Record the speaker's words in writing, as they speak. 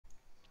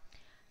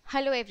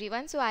Hello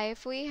everyone. So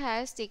IFoA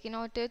has taken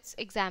out its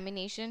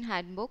examination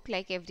handbook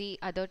like every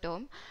other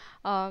term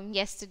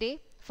yesterday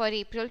for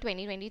April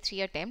 2023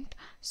 attempt.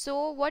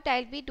 So what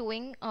I'll be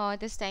doing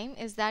this time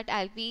is that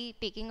I'll be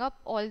taking up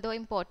all the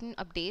important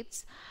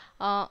updates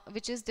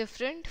which is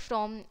different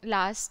from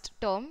last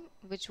term,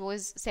 which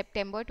was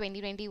September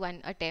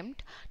 2021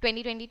 attempt,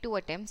 2022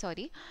 attempt,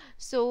 sorry.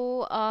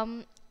 So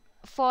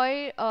for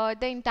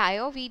the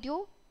entire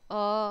video,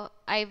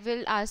 I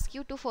will ask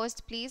you to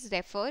first please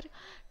refer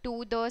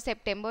to the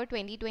September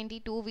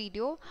 2022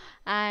 video,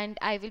 and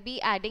I will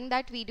be adding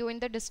that video in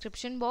the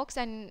description box,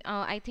 and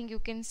I think you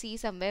can see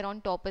somewhere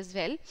on top as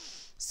well.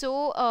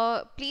 So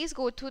please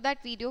go through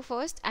that video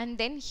first, and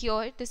then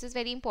here this is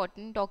very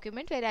important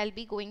document where I'll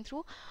be going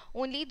through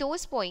only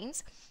those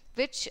points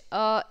which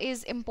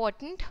is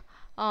important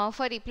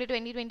for April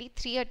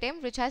 2023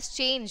 attempt, which has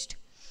changed,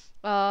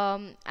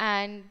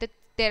 and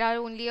there are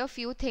only a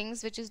few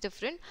things which is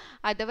different.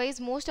 Otherwise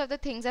most of the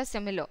things are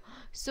similar.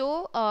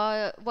 So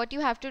what you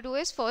have to do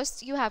is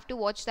first you have to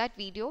watch that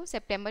video,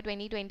 September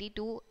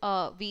 2022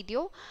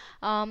 video.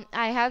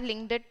 I have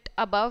linked it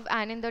above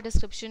and in the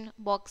description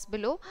box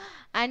below,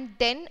 and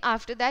then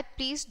after that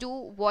please do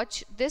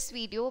watch this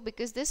video,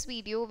 because this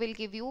video will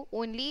give you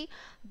only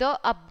the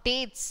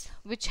updates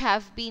which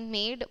have been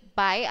made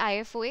by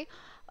IFoA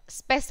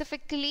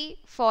specifically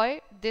for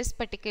this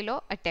particular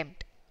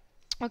attempt.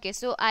 Okay,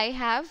 so I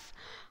have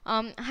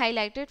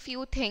highlighted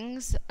few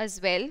things as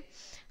well.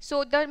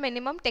 So the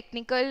minimum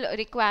technical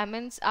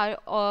requirements are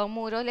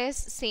more or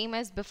less same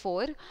as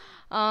before.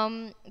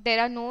 There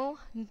are no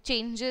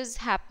changes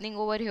happening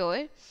over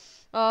here.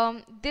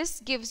 This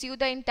gives you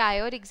the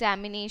entire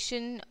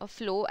examination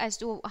flow as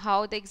to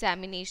how the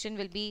examination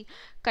will be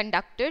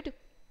conducted.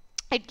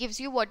 It gives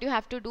you what you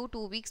have to do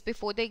 2 weeks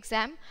before the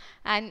exam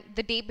and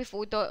the day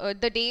before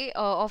the day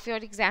of your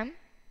exam.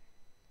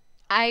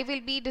 I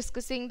will be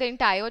discussing the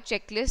entire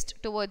checklist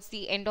towards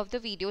the end of the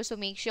video, so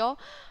make sure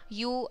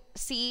you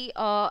see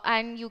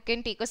and you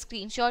can take a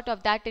screenshot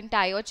of that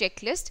entire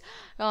checklist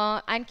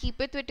and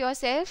keep it with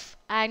yourself,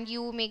 and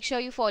you make sure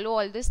you follow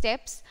all the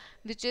steps,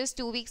 which is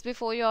 2 weeks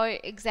before your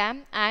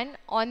exam and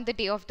on the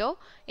day of the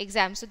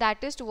exam. So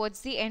that is towards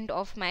the end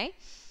of my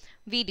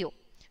video.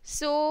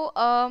 So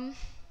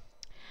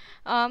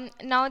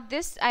now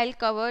this I'll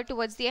cover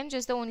towards the end.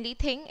 Just the only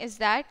thing is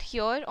that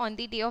here on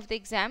the day of the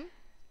exam,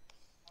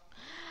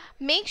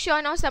 make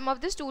sure, now some of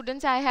the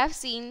students I have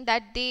seen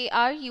that they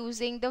are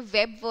using the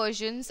web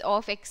versions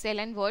of Excel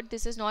and Word.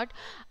 This is not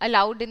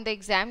allowed in the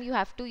exam. You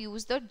have to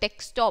use the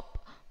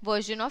desktop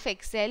version of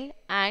Excel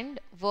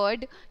and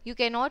Word. You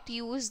cannot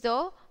use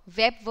the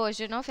web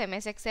version of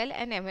MS Excel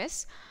and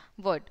MS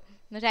Word,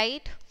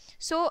 right?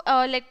 So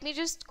let me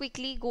just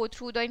quickly go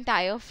through the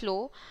entire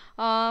flow.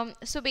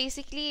 So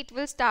basically it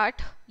will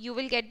start, you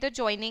will get the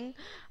joining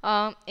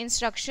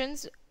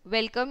instructions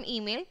welcome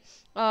email.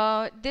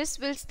 This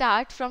will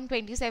start from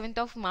 27th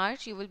of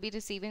March. You will be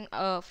receiving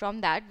from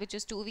that, which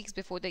is 2 weeks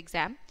before the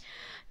exam.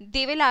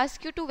 They will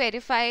ask you to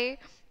verify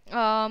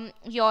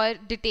your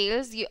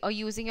details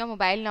using your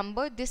mobile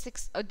number. This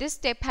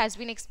step has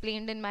been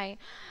explained in my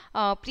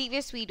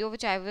previous video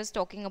which I was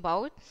talking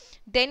about.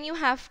 Then you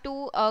have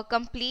to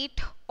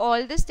complete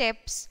all the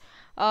steps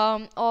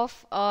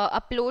of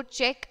upload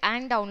check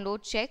and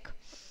download check.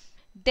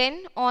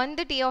 Then on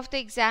the day of the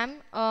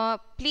exam,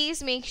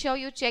 please make sure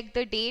you check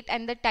the date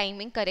and the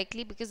timing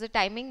correctly, because the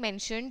timing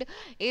mentioned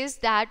is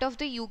that of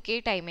the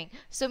UK timing.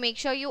 So make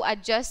sure you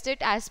adjust it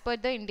as per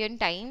the Indian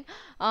time.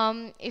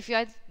 If you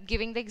are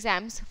giving the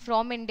exams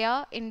from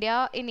India in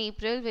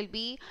April will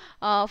be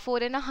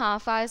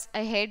 4.5 hours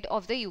ahead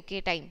of the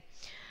UK time.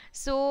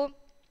 So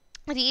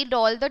read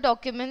all the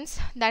documents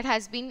that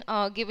has been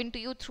given to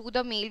you through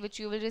the mail which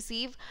you will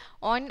receive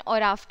on or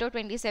after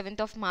 27th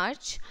of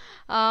March.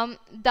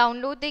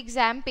 Download the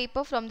exam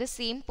paper from the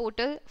same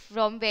portal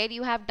from where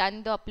you have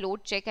done the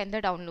upload check and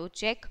the download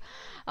check.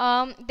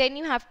 Then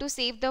you have to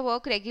save the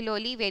work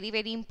regularly,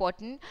 very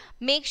important.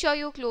 Make sure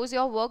you close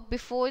your work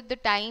before the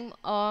time,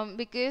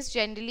 because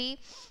generally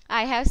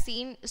I have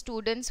seen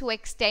students who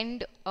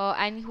extend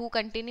and who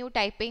continue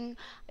typing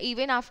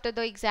even after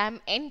the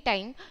exam end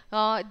time.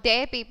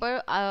 Their paper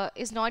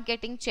is not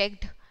getting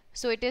checked,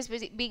 so it is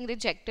being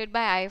rejected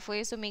by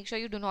IFoA. So make sure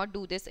you do not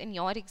do this in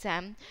your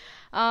exam.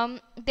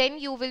 Then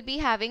you will be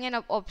having an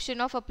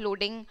option of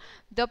uploading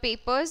the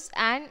papers,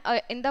 and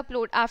in the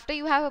upload, after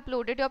you have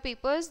uploaded your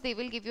papers, they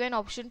will give you an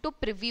option to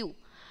preview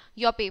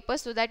your paper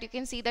so that you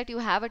can see that you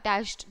have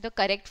attached the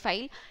correct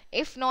file.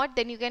 If not,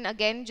 then you can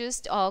again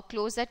just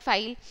close that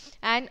file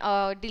and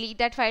delete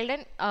that file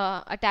and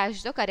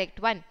attach the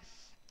correct one,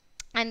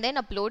 and then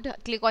upload.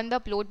 Click on the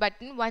upload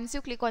button. Once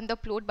you click on the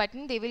upload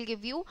button, they will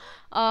give you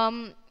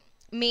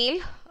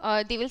mail.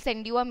 They will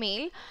send you a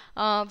mail,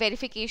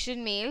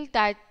 verification mail,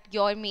 that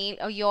your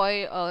mail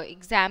your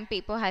exam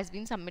paper has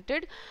been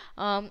submitted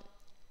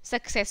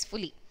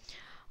successfully.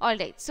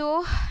 Alright,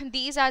 so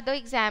these are the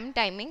exam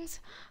timings.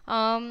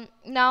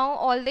 Now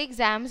all the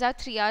exams are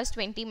 3 hours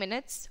 20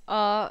 minutes.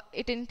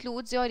 It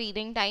includes your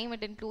reading time,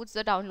 it includes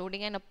the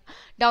downloading and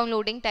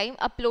downloading time.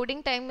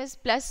 Uploading time is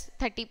plus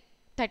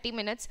 30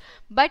 minutes,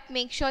 but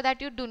make sure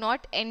that you do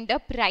not end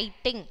up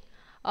writing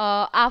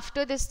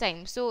after this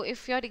time. So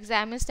if your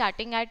exam is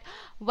starting at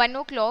 1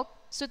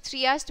 o'clock, so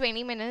 3 hours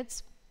 20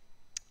 minutes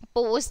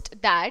post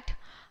that,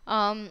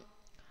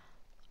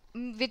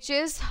 which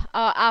is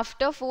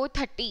after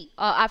 4:30,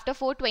 after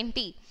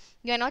 4:20,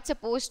 you are not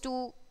supposed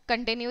to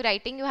continue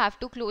writing. You have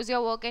to close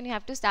your work and you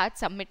have to start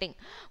submitting.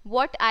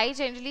 What I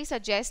generally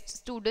suggest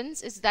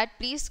students is that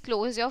please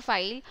close your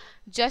file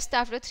just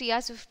after 3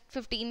 hours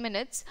 15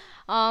 minutes.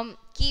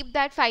 Keep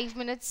that 5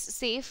 minutes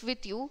safe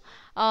with you,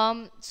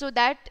 so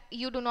that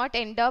you do not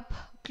end up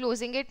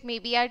closing it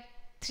maybe at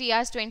 3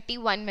 hours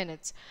 21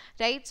 minutes,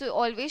 right? So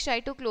always try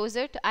to close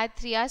it at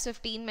 3 hours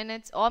 15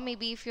 minutes, or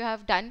maybe if you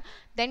have done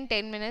then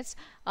 10 minutes.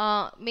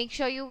 Make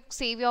sure you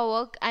save your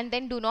work and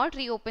then do not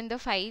reopen the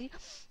file,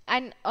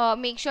 and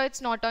make sure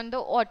it's not on the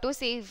auto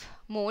save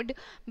mode,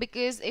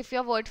 because if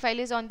your Word file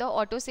is on the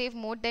auto save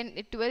mode, then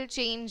it will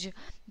change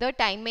the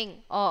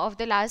timing of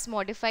the last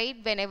modified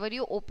whenever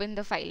you open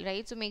the file,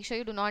 right? So make sure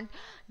you do not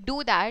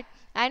do that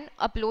and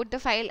upload the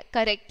file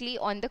correctly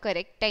on the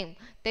correct time.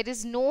 There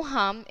is no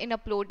harm in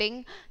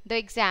uploading the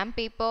exam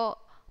paper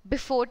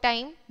before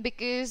time,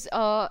 because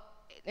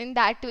in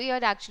that way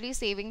you're actually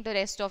saving the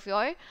rest of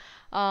your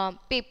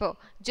paper.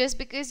 Just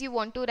because you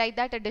want to write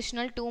that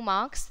additional 2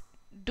 marks,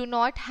 do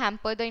not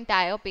hamper the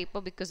entire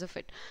paper because of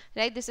it,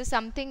 right? This is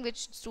something which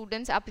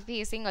students are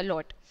facing a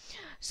lot.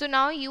 So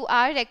now you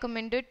are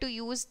recommended to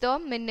use the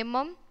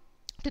minimum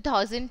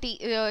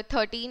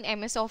 2013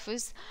 MS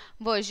Office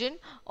version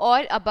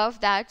or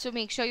above that. So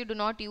make sure you do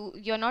not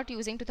you're not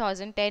using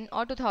 2010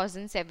 or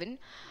 2007.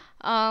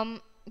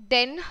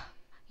 Then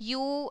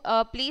you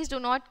please do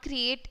not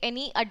create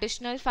any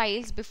additional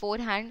files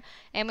beforehand.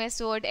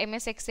 MS Word,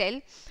 MS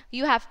Excel,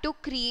 you have to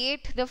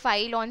create the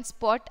file on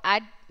spot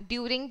at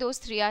during those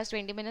 3 hours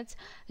 20 minutes.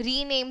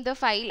 Rename the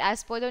file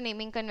as per the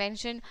naming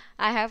convention.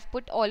 I have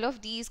put all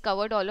of these,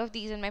 covered all of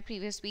these in my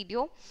previous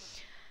video.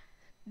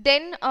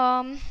 Then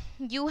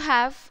you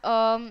have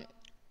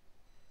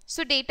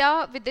so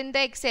data within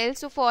the Excel.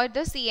 So for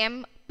the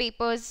CM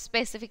papers,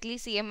 specifically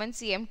CM1,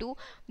 CM2,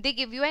 they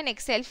give you an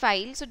Excel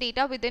file. So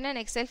data within an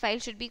Excel file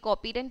should be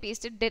copied and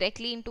pasted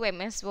directly into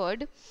MS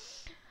Word.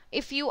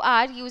 If you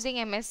are using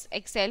MS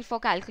Excel for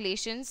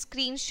calculations,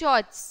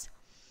 screenshots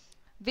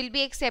will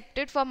be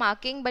accepted for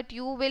marking, but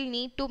you will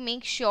need to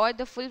make sure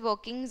the full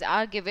workings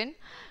are given.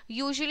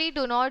 Usually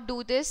do not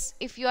do this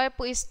if you are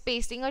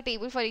pasting a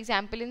table. For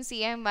example, in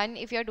CM1,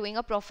 if you are doing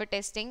a profit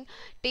testing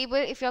table,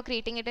 if you are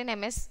creating it in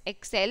MS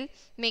Excel,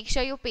 make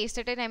sure you paste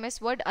it in MS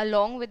Word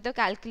along with the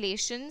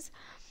calculations.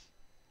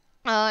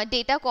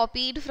 Data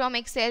copied from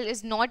Excel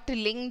is not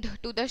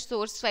linked to the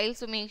source file,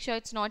 so make sure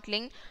it's not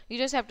linked. You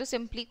just have to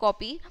simply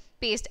copy,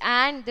 paste.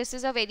 And this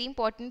is a very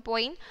important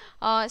point.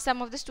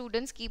 Some of the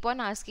students keep on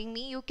asking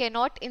me, you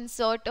cannot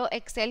insert a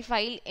Excel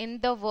file in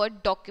the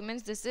Word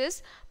documents. This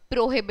is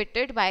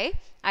prohibited by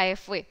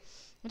IFoA,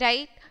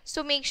 right?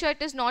 So make sure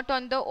it is not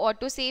on the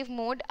autosave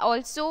mode.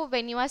 Also,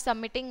 when you are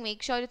submitting,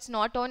 make sure it's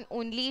not on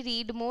only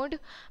read mode,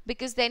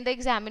 because then the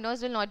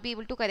examiners will not be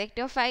able to correct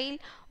your file.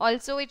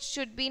 Also, it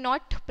should be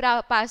not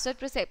password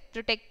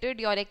protected,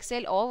 your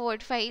Excel or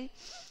Word file.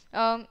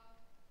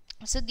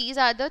 So these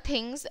are the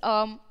things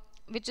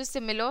which is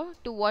similar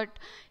to what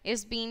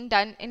is being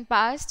done in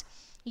past.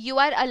 You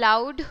are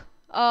allowed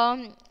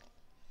to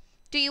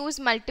use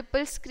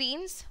multiple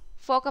screens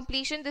for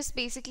completion. This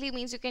basically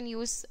means you can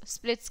use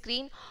split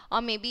screen,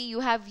 or maybe you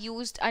have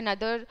used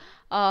another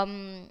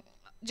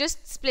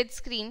just split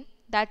screen,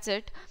 that's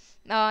it.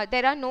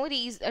 There are no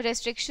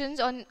restrictions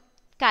on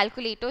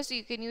calculators, so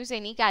you can use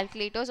any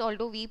calculators,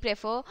 although we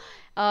prefer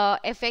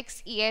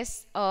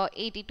FXES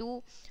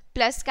 82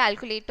 plus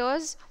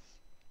calculators,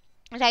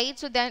 right?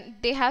 So then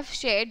they have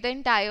shared the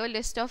entire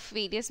list of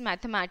various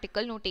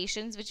mathematical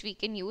notations which we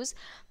can use.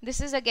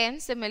 This is again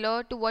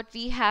similar to what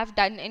we have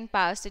done in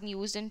past and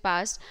used in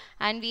past,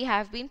 and we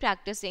have been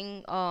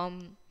practicing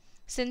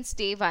since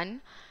day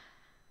one.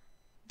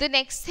 The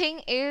next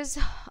thing is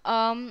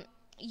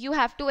you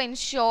have to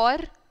ensure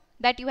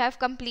that you have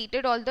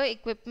completed all the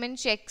equipment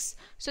checks.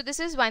 So this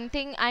is one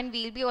thing, and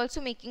we'll be also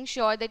making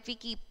sure that we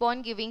keep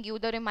on giving you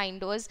the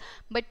reminders.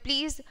 But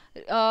please,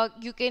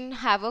 you can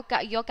have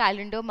your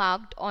calendar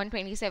marked on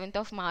 27th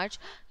of March.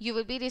 You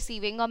will be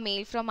receiving a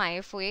mail from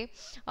IFoA,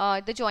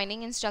 the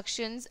joining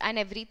instructions and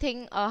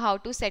everything, how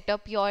to set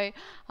up your,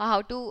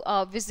 how to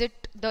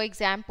visit the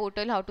exam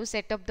portal, how to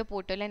set up the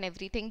portal and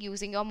everything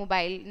using your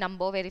mobile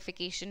number,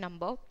 verification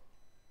number.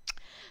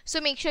 So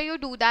make sure you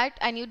do that,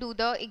 and you do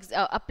the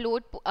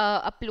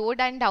upload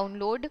and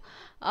download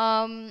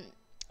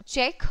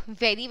check.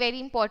 Very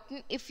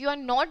important. If you are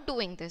not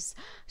doing this,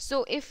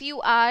 so if you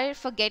are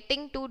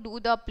forgetting to do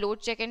the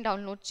upload check and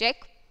download check,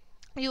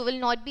 you will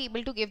not be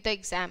able to give the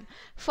exam.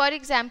 For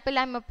example,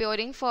 I'm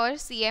appearing for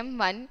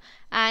CM1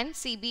 and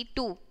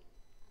CB2.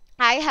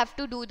 I have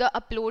to do the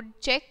upload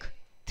check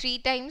 3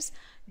 times,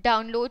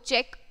 download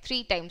check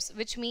 3 times,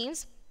 which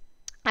means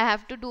I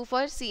have to do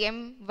for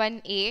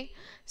CM1A,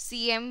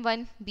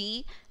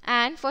 CM1B,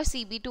 and for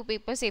CB2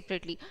 paper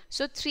separately.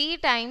 So 3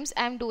 times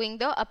I am doing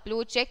the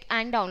upload check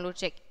and download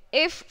check.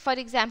 If, for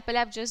example,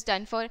 I've just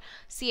done for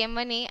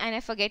CM1A and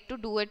I forget to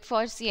do it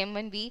for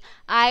CM1B,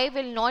 I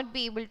will not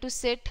be able to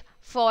sit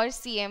for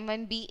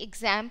CM1B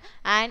exam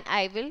and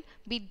I will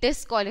be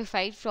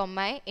disqualified from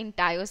my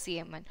entire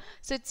CM1.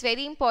 So it's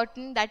very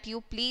important that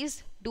you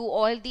please do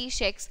all these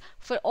checks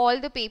for all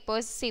the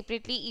papers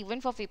separately, even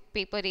for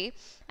paper A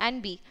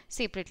and B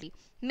separately.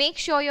 Make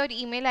sure your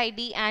email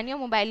ID and your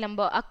mobile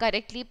number are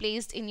correctly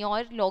placed in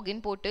your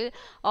login portal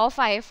of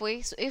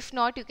IFoA. So if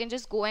not, you can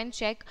just go and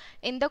check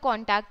in the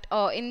contact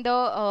in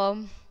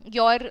the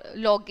your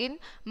login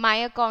my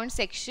account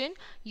section.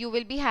 You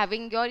will be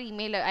having your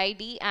email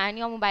ID and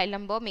your mobile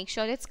number. Make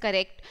sure it's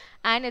correct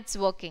and it's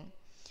working.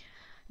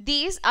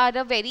 These are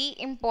the very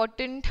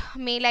important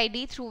mail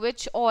ID through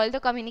which all the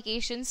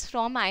communications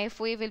from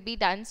IFoA will be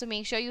done. So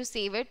make sure you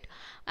save it,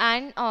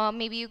 and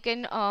maybe you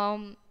can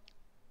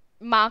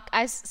mark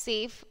as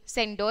safe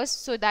senders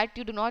so that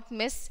you do not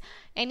miss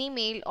any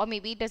mail, or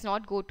maybe it does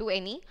not go to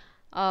any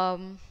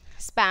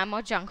spam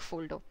or junk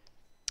folder.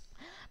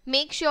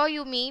 Make sure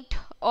you meet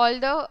all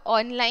the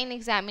online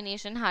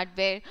examination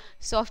hardware,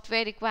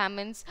 software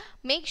requirements.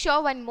 Make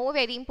sure one more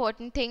very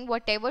important thing,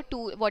 whatever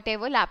tool,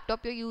 whatever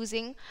laptop you're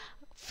using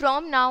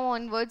from now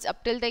onwards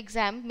up till the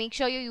exam, make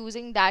sure you're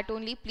using that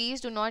only. Please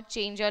do not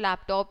change your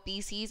laptop,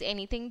 PCs,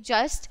 anything,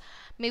 just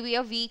maybe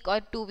a week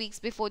or 2 weeks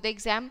before the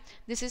exam.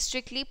 This is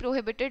strictly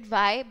prohibited.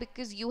 Why?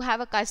 Because you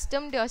have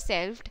accustomed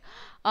yourself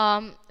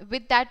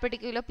with that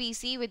particular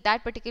PC, with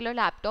that particular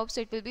laptop,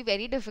 so it will be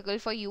very difficult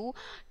for you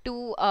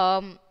to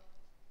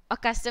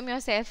accustom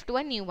yourself to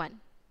a new one.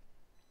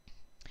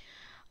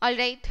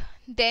 Alright,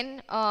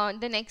 then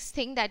the next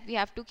thing that we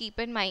have to keep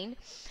in mind,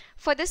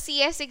 for the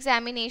CS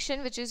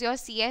examination, which is your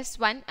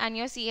CS1 and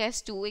your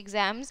CS2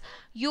 exams,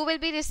 you will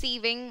be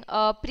receiving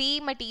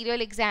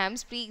pre-material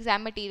exams,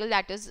 pre-exam material,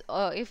 that is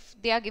if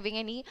they are giving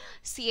any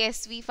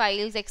CSV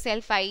files,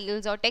 Excel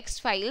files or text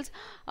files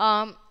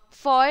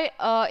for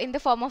in the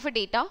form of a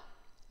data,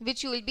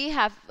 which you will be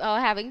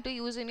having to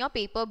use in your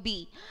paper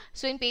B.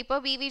 So in paper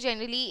B, we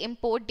generally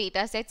import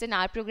data sets in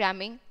our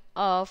programming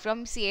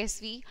from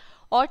CSV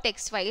or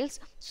text files,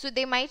 so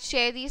they might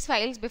share these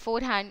files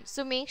beforehand.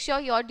 So make sure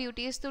your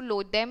duty is to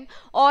load them,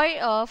 or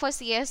for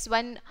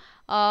CS1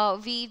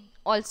 we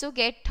also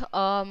get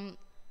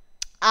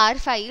R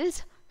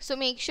files, so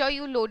make sure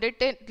you load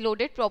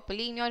it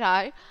properly in your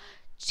R.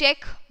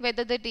 Check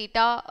whether the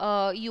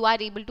data you are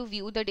able to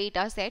view the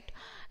data set,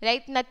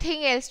 right?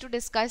 Nothing else to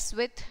discuss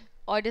with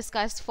or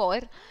discuss for.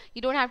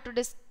 You don't have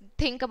to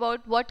think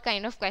about what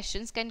kind of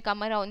questions can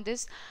come around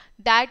this,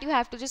 that you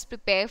have to just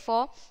prepare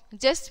for.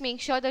 Just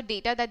make sure the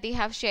data that they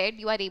have shared,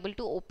 you are able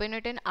to open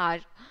it in our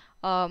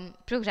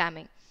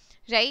programming,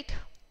 right?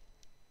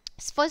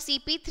 For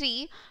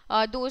CP3,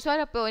 those who are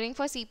appearing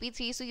for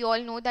CP3, so you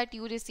all know that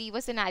you receive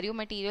a scenario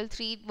material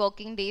 3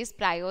 working days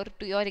prior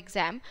to your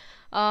exam,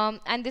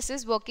 and this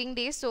is working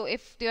days. So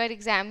if your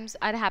exams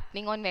are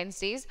happening on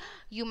Wednesdays,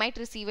 you might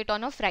receive it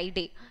on a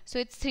Friday. So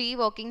it's 3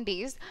 working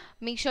days.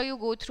 Make sure you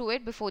go through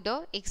it before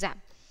the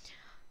exam,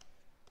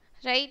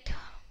 right?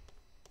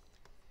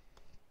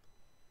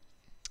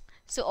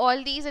 So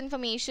all these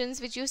informations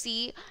which you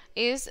see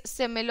is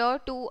similar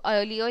to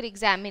earlier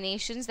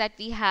examinations that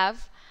we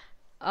have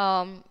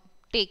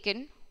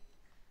taken.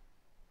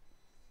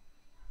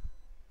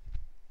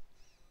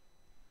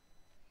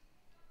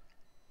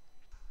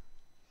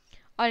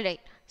 Alright,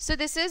 so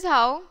this is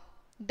how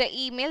the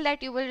email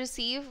that you will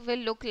receive will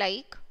look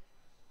like.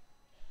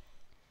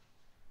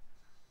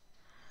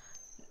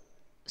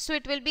 So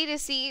it will be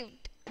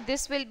received,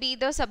 this will be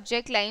the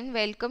subject line,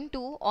 welcome to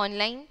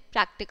online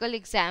practical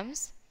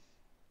exams,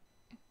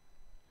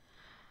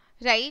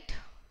 right?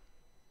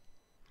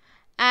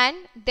 And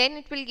then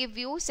it will give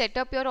you set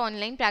up your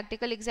online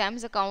practical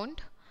exams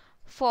account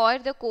for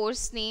the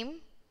course name,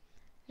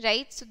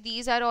 right? So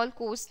these are all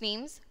course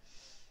names.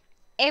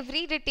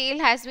 Every detail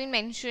has been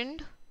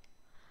mentioned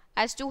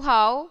as to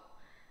how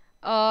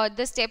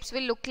the steps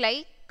will look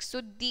like.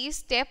 So these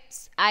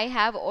steps I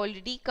have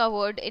already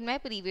covered in my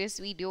previous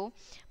video.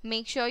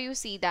 Make sure you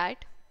see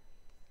that.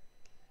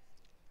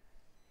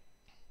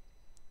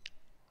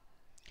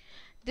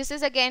 This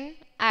is again,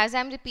 as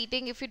I'm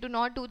repeating, if you do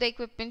not do the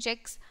equipment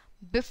checks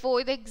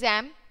before the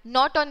exam,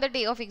 not on the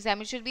day of exam,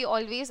 it should be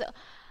always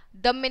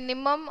the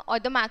minimum or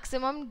the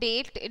maximum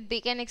date they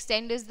can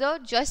extend is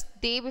the just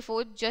day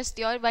before, just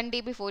your 1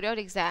 day before your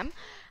exam,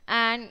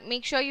 and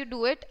make sure you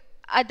do it.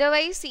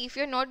 Otherwise, see, if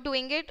you're not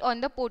doing it on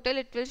the portal,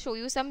 it will show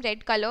you some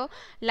red color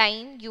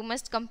line. You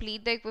must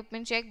complete the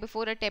equipment check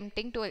before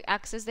attempting to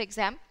access the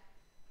exam.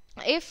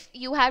 If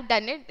you have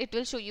done it, it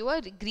will show you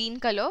a green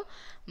color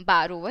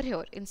bar over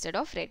here instead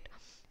of red,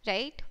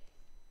 right?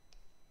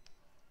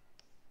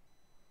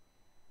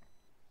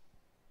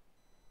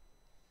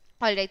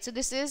 Alright, so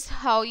this is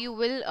how you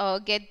will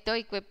get the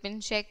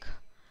equipment check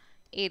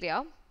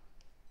area.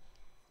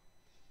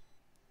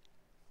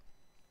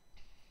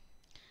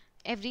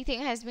 everything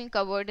has been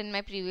covered in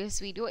my previous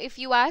video. If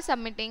you are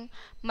submitting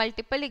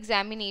multiple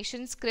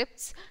examination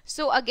scripts,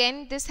 so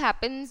again this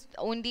happens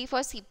only for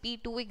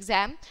CP2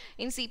 exam.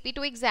 In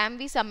CP2 exam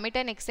we submit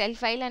an Excel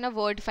file and a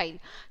Word file.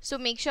 So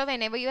make sure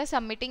whenever you are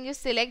submitting, you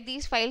select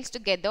these files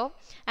together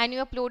and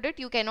you upload it.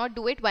 You cannot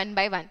do it one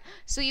by one.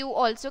 So you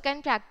also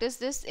can practice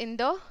this in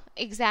the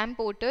exam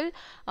portal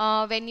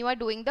when you are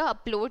doing the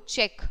upload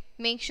check.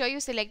 Make sure you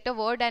select a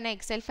Word and an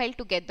Excel file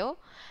together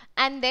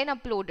and then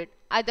upload it.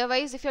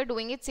 Otherwise, if you're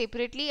doing it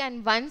separately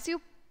and once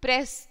you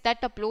press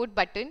that upload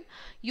button,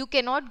 you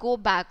cannot go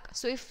back.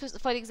 So if,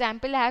 for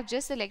example, I have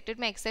just selected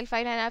my Excel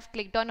file and I've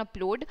clicked on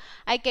upload,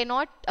 I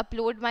cannot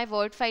upload my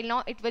Word file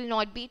now. It will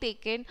not be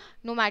taken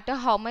no matter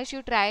how much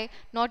you try,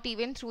 not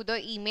even through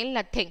the email,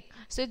 nothing.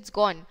 So it's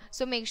gone.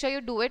 So make sure you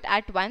do it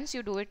at once,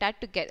 you do it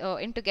at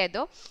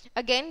together.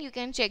 Again, you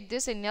can check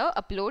this in your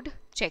upload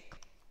check.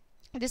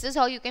 This is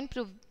how you can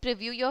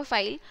preview your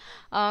file,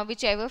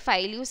 whichever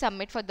file you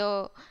submit for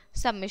the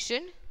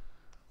submission.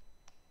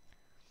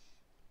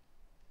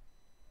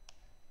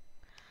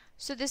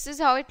 So this is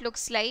how it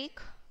looks like.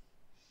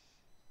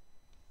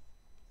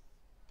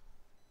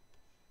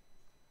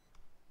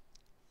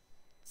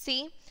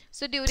 See,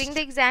 so during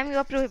the exam you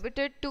are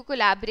prohibited to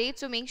collaborate,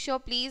 so make sure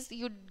please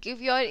you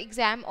give your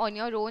exam on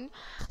your own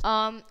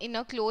in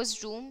a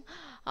closed room.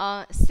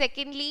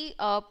 Secondly,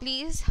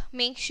 please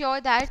make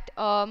sure that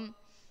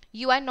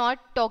you are not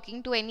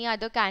talking to any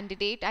other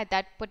candidate at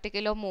that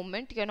particular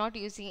moment. You're not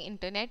using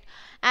internet.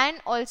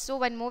 And also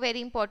one more very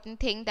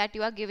important thing, that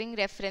you are giving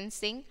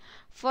referencing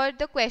for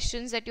the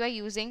questions that you are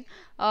using.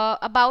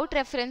 About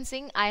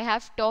referencing, I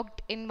have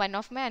talked in one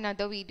of my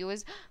another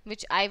videos,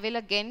 which I will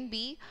again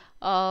be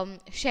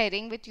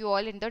sharing with you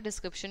all in the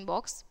description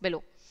box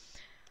below.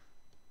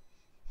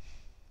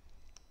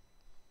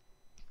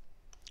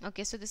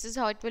 Okay, so this is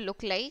how it will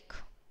look like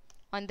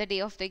on the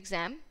day of the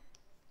exam.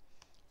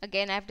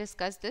 Again, I've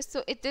discussed this.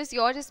 So it is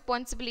your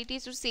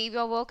responsibility to save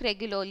your work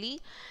regularly.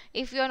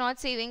 If you are not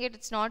saving it,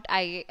 it's not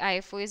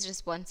IFoA's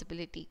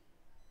responsibility.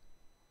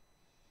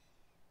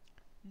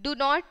 Do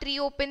not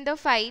reopen the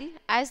file,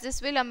 as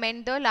this will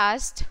amend the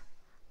last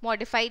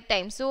modified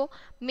time. So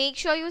make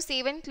sure you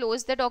save and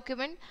close the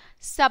document,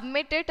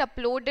 submit it,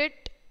 upload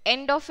it,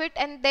 end of it,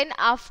 and then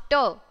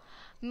after,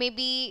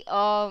 maybe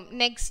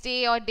next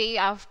day or day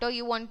after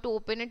you want to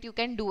open it, you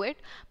can do it,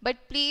 but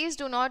please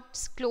do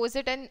not close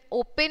it and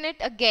open it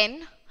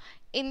again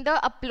in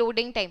the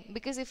uploading time,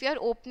 because if you are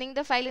opening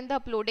the file in the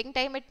uploading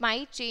time, it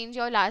might change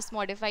your last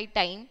modified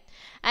time.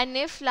 And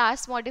if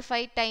last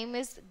modified time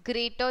is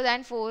greater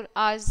than 4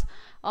 hours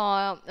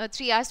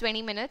 3 hours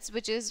 20 minutes,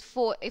 which is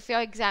if your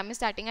exam is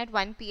starting at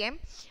 1 p.m.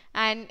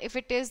 and if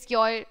it is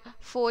your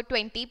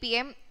 4:20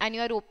 p.m. and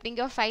you are opening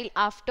your file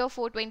after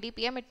 4:20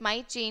 p.m., it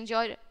might change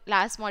your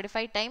last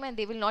modified time and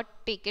they will not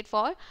take it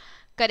for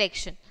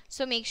correction.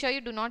 So make sure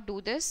you do not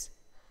do this.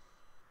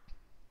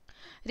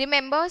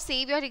 Remember,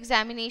 save your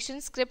examination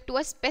script to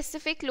a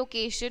specific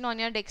location on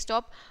your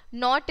desktop,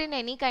 not in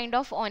any kind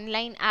of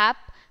online app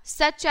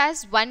such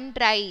as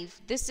OneDrive.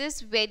 This is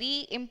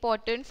very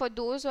important for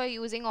those who are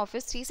using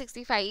Office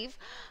 365.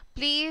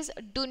 Please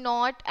do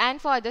not,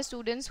 and for other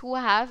students who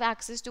have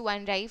access to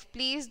OneDrive,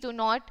 please do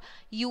not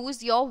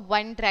use your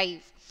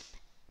OneDrive.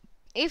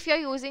 If you're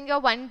using your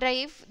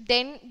OneDrive,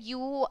 then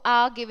you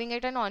are giving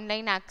it an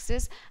online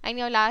access and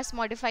your last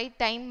modified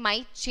time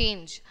might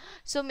change.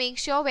 So make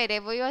sure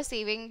wherever you're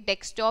saving,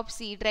 desktop,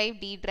 C drive,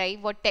 D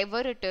drive,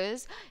 whatever it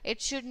is,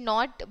 it should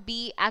not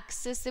be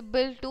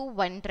accessible to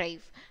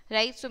OneDrive,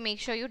 right? So make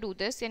sure you do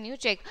this and you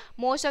check.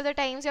 Most of the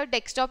times your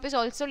desktop is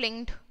also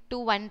linked to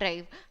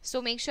OneDrive.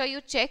 So make sure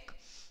you check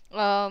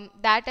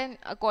that and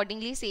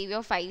accordingly save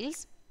your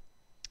files.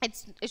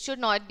 It should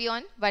not be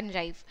on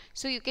OneDrive.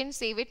 So you can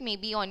save it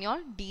maybe on your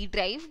D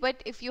drive,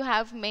 but if you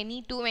have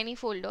too many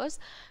folders,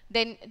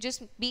 then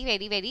just be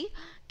very, very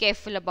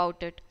careful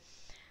about it.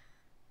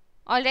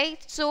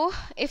 Alright, so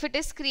if it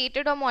is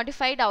created or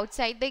modified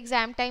outside the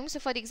exam time, so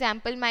for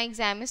example, my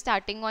exam is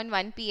starting on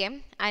 1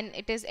 p.m. and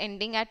it is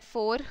ending at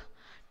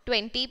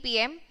 4:20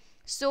 p.m.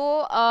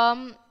 So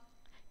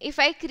if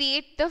I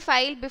create the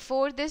file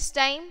before this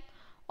time,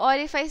 or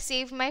if I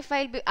save my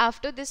file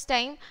after this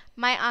time,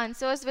 my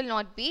answers will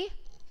not be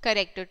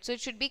corrected. So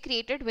it should be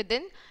created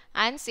within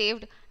and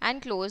saved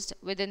and closed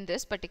within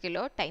this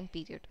particular time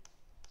period.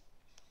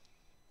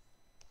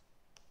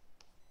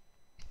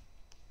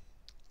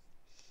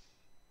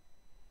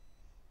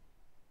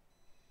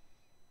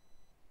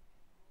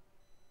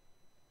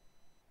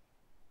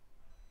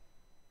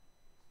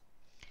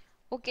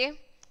 Okay.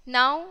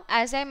 Now,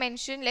 as I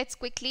mentioned, let's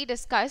quickly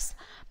discuss.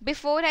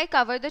 Before I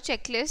cover the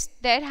checklist,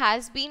 there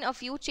has been a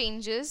few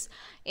changes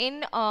in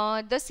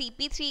the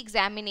CP3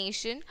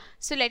 examination.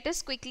 So let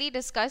us quickly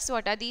discuss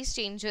what are these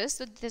changes.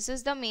 So this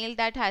is the mail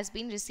that has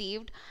been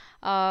received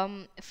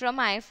from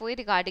IFoA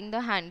regarding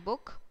the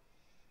handbook.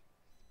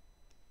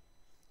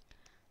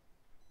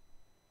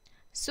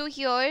 So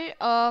here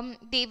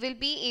they will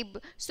be able,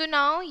 so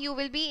now you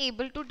will be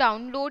able to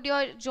download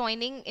your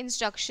joining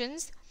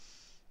instructions.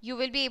 You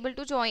will be able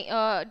to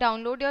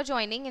download your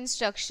joining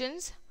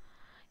instructions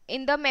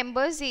in the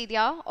members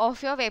area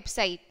of your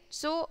website.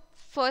 So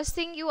first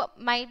thing, you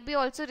might be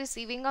also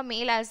receiving a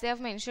mail as they have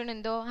mentioned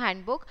in the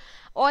handbook.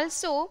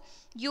 Also,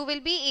 you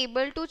will be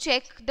able to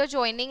check the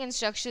joining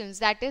instructions,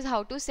 that is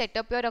how to set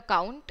up your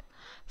account,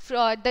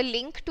 for the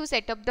link to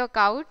set up the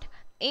account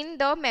in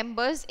the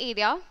members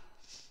area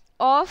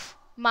of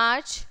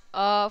March,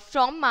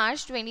 from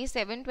March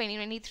 27,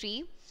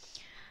 2023.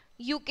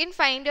 You can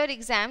find your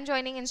exam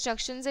joining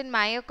instructions in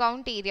my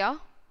account area.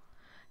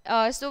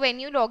 So when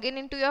you log in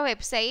into your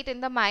website, in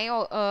the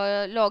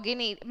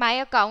my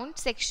account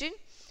section,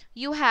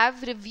 you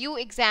have review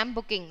exam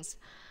bookings.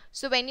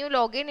 So when you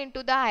log in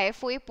into the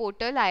IFoA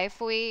portal,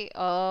 IFoA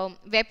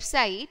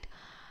website,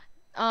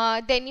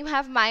 then you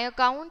have my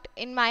account.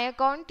 In my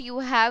account, you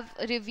have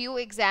review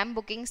exam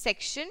booking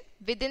section.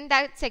 Within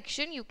that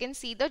section, you can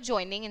see the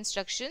joining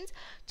instructions.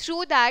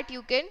 Through that,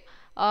 you can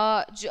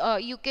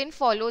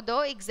follow the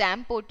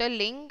exam portal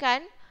link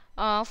and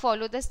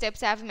follow the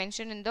steps I have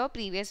mentioned in the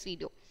previous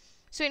video.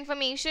 So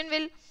information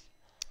will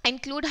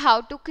include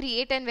how to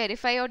create and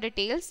verify your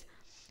details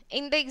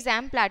in the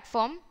exam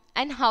platform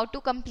and how to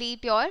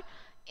complete your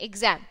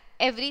exam.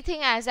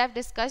 Everything as I've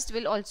discussed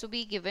will also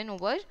be given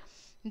over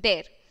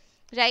there,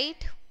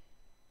 right?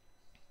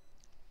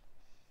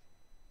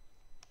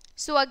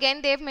 So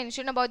again, they've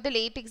mentioned about the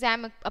late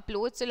exam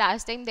upload. So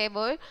last time there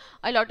were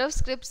a lot of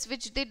scripts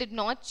which they did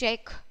not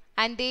check,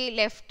 and they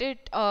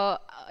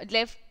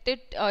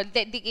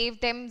they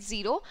gave them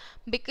 0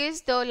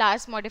 because the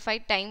last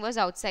modified time was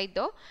outside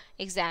the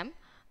exam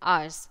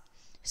hours.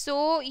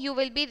 So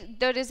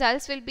the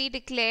results will be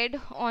declared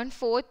on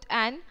 4th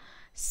and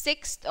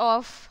 6th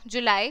of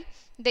July.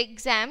 The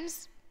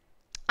exams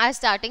are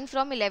starting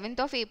from 11th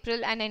of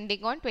April and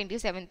ending on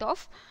 27th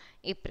of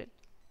April.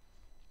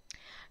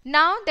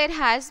 Now there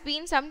has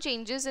been some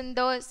changes in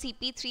the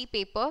CP3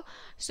 paper.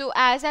 So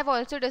as I've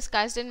also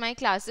discussed in my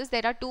classes,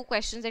 there are 2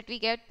 questions that we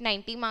get,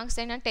 90 marks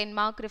and a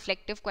 10-mark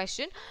reflective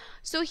question.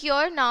 So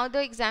here now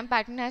the exam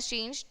pattern has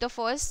changed. The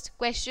first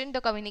question, the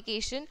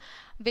communication,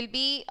 will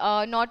be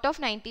not of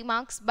 90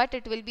 marks, but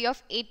it will be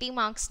of 80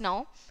 marks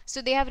now.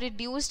 So they have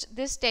reduced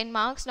this 10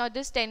 marks. Now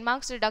this 10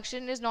 marks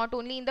reduction is not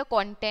only in the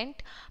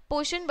content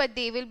portion, but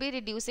they will be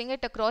reducing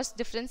it across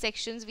different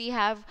sections. We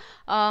have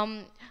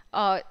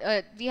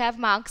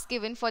marks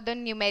given for the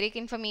numeric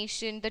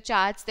information, the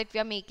charts that we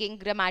are making,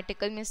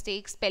 grammatical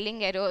mistakes,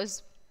 spelling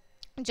errors,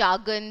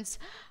 jargons,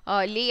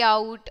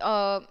 layout,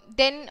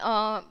 then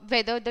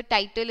whether the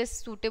title is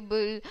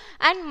suitable,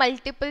 and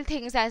multiple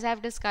things as I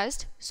have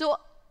discussed. So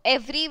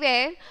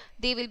everywhere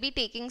they will be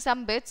taking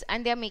some bits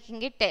and they are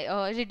making it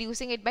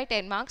reducing it by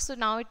 10 marks. So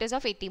now it is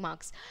of 80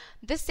 marks.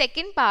 The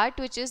second part,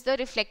 which is the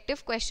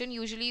reflective question,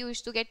 usually you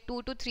used to get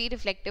 2 to 3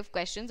 reflective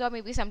questions, or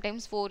maybe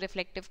sometimes 4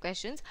 reflective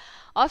questions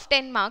of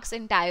 10 marks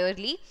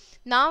entirely.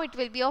 Now it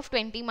will be of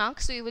 20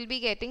 marks. So you will be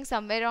getting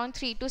somewhere around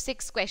 3 to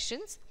 6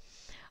 questions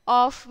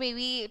of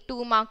maybe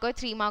 2 marker,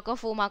 3 marker,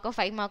 4 marker,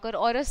 5 marker,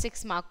 or a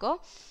 6 marker,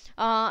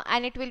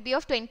 and it will be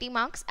of 20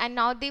 marks. And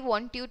now they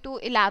want you to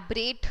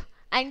elaborate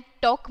and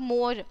talk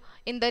more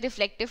in the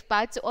reflective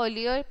part. So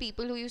earlier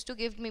people who used to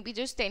give maybe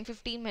just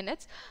 10-15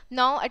 minutes,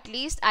 now at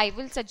least I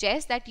will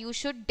suggest that you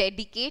should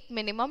dedicate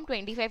minimum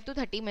 25 to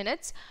 30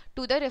 minutes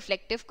to the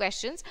reflective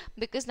questions,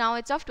 because now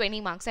it's of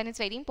 20 marks and it's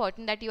very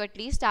important that you at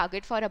least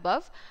target for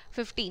above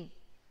 15.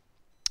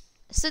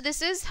 So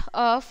this is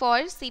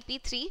for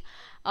CP3.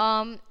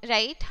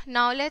 Right,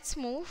 now let's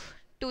move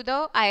to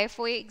the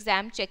IFoA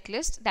exam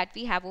checklist that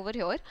we have over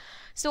here.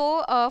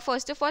 So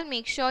first of all,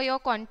 make sure your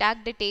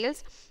contact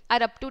details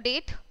are up to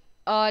date.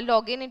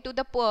 Log in into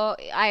the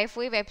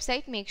IFoA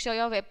website. Make sure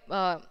your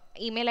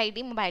email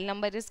ID, mobile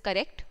number is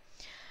correct.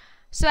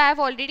 So I have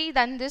already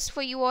done this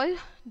for you all.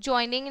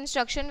 Joining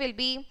instruction will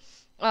be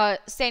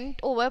sent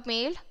over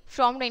mail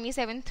from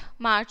 27th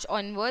March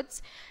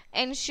onwards.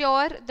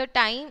 Ensure the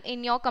time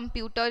in your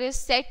computer is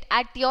set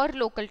at your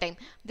local time.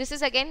 This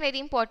is again very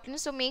important.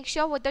 So make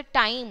sure what the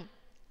time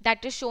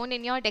that is shown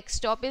in your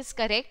desktop is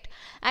correct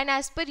and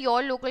as per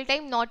your local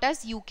time, not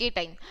as UK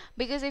time.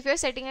 Because if you're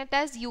setting it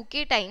as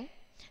UK time,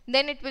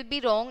 then it will be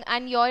wrong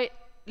and your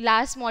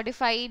last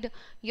modified,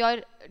 your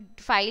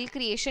file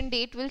creation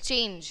date will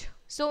change.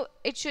 So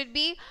it should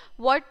be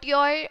what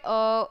your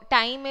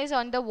time is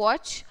on the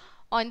watch,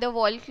 on the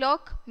wall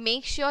clock.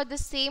 Make sure the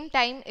same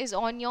time is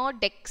on your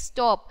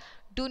desktop.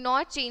 Do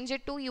not change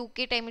it to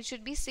UK time. It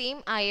should be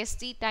same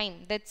IST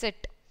time. That's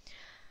it.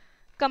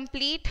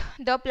 Complete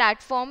the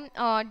platform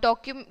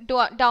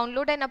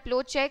download and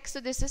upload check.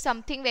 So this is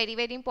something very,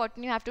 very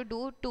important you have to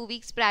do 2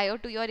 weeks prior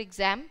to your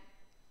exam.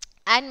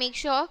 And make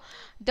sure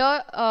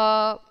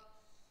the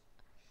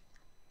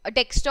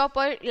desktop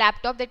or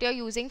laptop that you're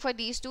using for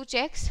these 2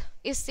 checks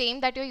is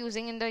same that you're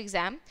using in the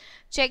exam.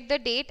 Check the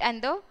date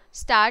and the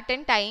start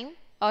and time,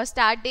 or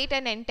start date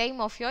and end time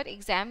of your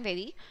exam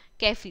very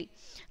carefully.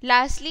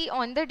 Lastly,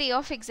 on the day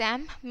of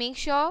exam, make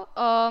sure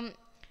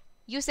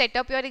you set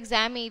up your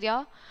exam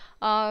area.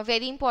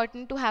 Very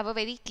important to have a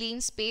very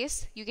clean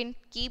space. You can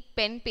keep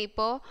pen,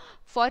 paper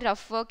for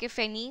rough work if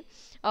any.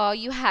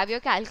 You have your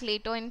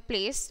calculator in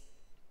place.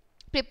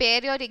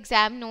 prepare your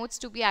exam notes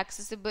to be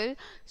accessible.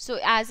 So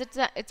as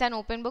it's an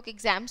open book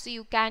exam, so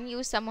you can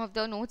use some of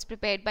the notes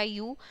prepared by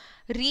you.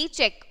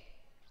 Recheck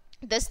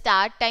the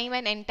start time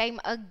and end time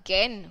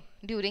again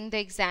during the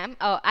exam,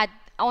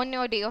 on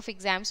your day of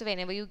exam, so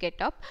whenever you get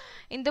up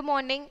in the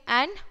morning,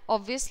 and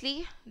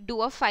obviously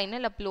do a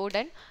final upload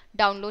and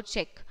download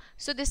check.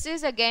 So this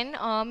is again,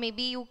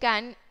 maybe you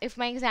can, if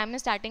my exam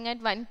is starting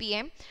at 1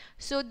 p.m,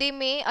 so they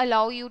may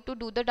allow you to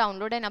do the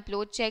download and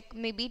upload check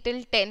maybe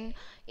till 10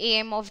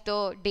 a.m of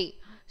the day.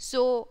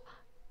 So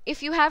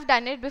if you have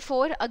done it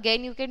before,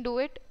 again you can do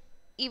it.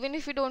 Even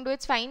if you don't do,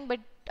 it's fine, but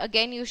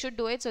again you should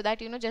do it, so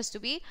that, you know, just to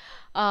be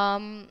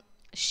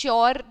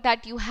sure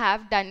that you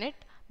have done it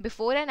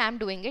before and I'm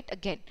doing it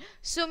again.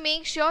 So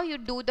make sure you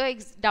do the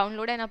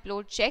download and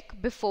upload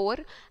check before,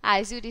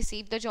 as you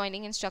receive the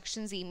joining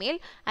instructions email,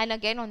 and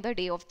again on the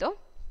day of the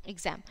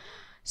exam.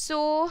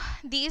 So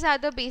these are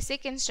the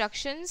basic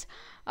instructions.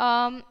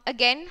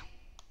 Again,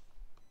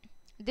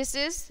 this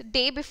is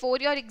day before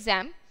your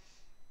exam.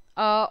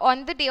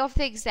 On the day of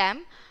the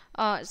exam,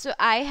 so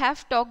I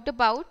have talked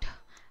about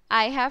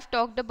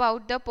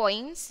the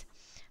points.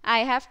 I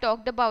have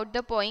talked about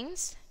the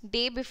points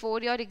day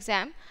before your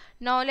exam.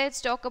 Now let's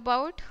talk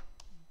about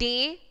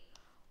day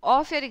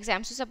of your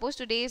exam. So suppose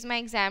today is my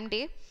exam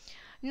day.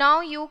 Now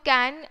you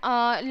can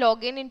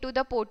log in into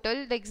the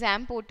portal, the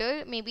exam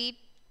portal, maybe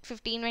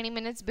 15-20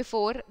 minutes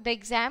before the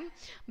exam,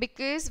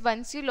 because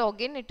once you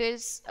log in, it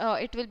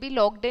will be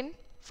logged in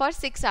for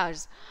 6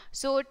 hours.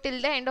 So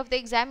till the end of the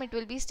exam, it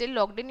will be still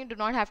logged in. You do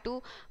not have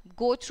to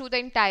go through the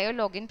entire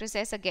login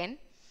process again.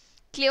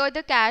 Clear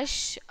the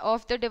cache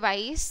of the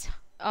device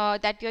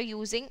that you're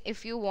using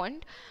if you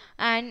want,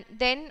 and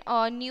then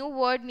new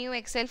Word, new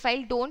Excel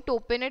file, don't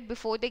open it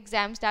before the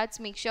exam starts.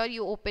 Make sure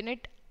you open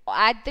it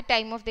at the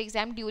time of the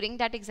exam, during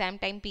that exam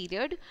time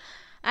period,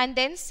 and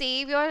then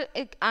save your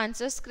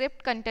answer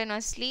script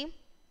continuously.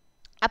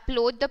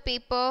 Upload the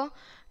paper,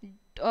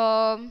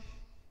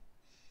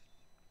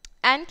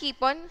 and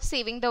keep on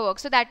saving the work.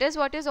 So that is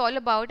what is all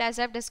about. As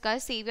I've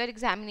discussed, save your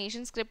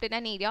examination script in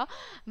an area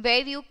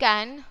where you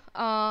can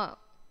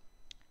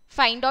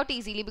find out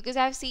easily, because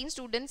I have seen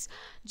students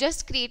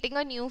just creating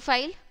a new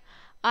file,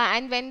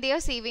 and when they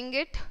are saving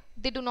it,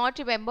 they do not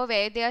remember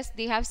where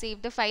they have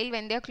saved the file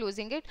when they are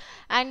closing it,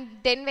 and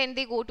then when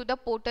they go to the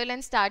portal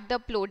and start the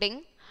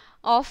uploading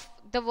of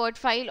the Word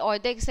file or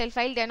the Excel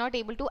file, they are not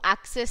able to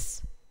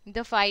access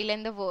the file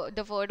and the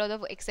Word or the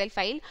Excel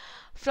file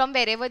from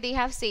wherever they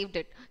have saved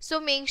it. So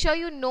make sure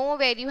you know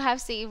where you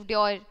have saved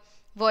your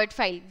Word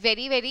file.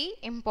 Very, very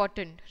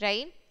important,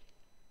 right?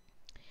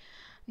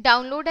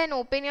 Download and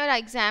open your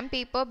exam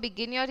paper.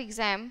 Begin your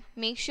exam.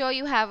 Make sure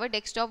you have a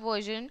desktop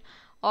version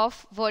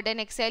of Word and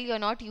Excel. You're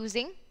not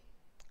using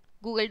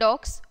Google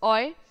Docs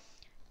or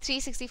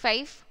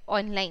 365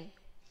 online.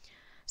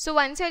 So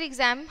once your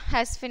exam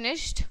has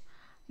finished,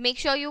 make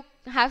sure you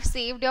have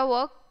saved your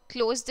work,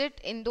 closed it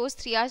in those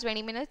 3 hours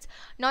 20 minutes.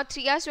 Now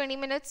 3 hours 20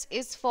 minutes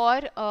is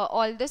for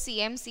all the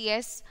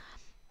CMCS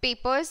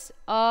papers.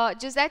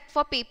 Just that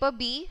for paper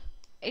B,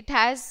 it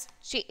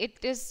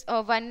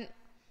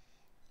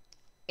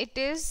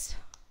is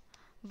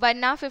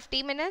 1 hour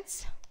 50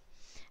 minutes,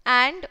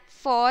 and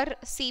for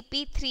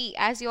CP3,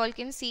 as you all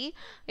can see,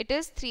 it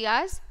is 3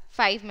 hours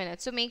 5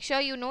 minutes. So make sure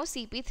you know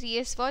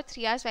CP3 is for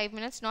 3 hours 5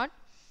 minutes, not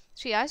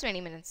 3 hours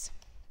 20 minutes.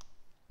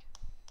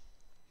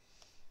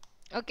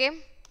 Okay,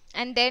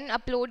 and then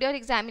upload your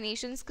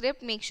examination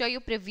script. Make sure you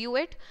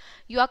preview it.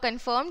 You are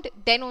confirmed,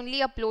 then only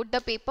upload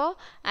the paper,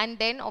 and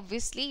then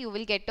obviously you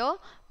will get a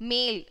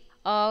mail,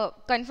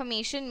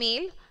 confirmation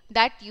mail,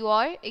 that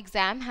your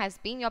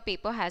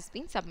paper has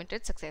been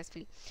submitted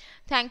successfully.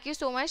 Thank you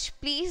so much.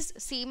 Please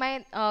see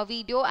my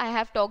video.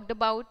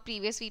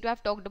 Previous video I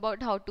have talked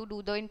about how to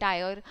do the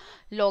entire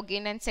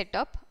login and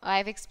setup. I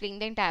have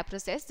explained the entire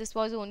process. This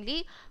was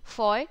only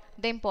for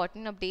the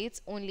important updates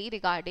only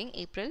regarding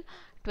April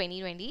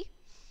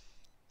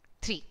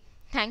 2023.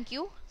 Thank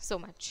you so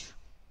much.